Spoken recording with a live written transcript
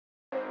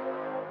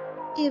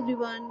Hey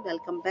everyone,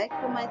 welcome back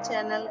to my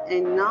channel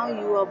and now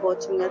you are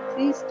watching a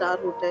 3-star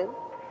hotel.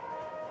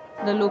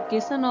 The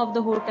location of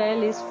the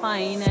hotel is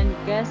fine and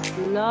guests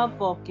love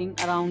walking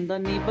around the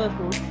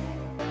neighborhood.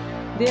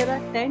 There are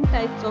 10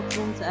 types of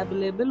rooms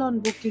available on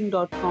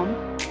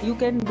booking.com. You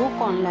can book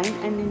online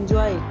and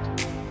enjoy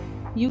it.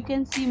 You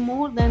can see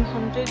more than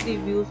 100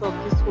 reviews of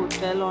this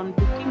hotel on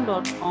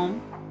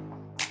booking.com.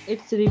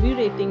 Its review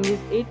rating is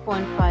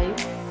 8.5,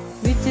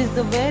 which is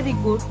the very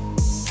good.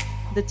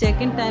 The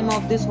check-in time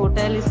of this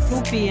hotel is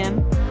 2 p.m.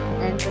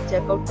 and the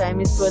checkout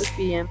time is 12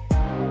 p.m.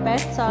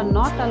 Pets are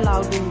not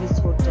allowed in this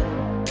hotel.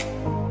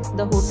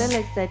 The hotel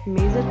accepts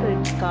major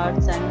credit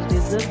cards and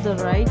reserves the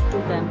right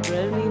to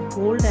temporarily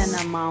hold an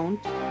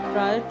amount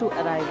prior to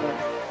arrival.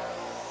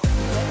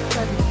 Guests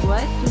are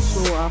required to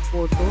show a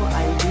photo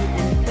ID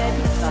and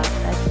credit card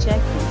at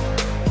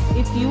check-in.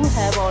 If you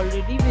have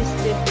already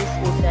visited this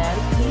hotel,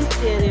 please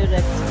share your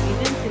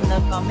experience in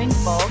the comment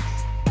box.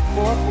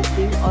 For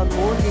booking or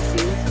more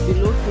details,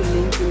 below to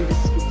link in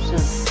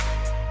description.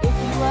 If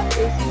you are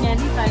facing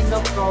any kind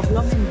of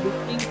problem in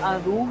booking a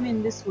room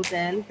in this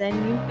hotel, then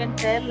you can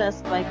tell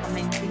us by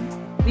commenting.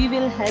 We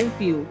will help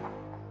you.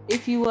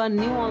 If you are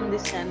new on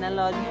this channel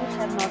or you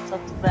have not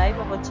subscribed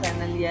our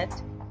channel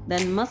yet,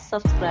 then must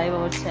subscribe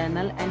our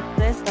channel and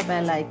press the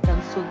bell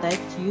icon so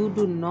that you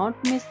do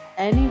not miss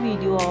any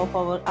video of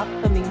our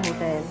upcoming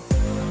hotel.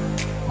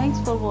 Thanks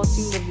for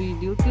watching the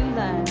video till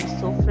the end.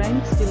 So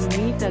friends, will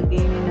meet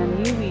again in a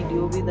new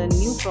video with a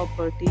new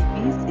property.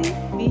 Be safe,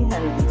 be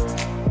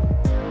healthy.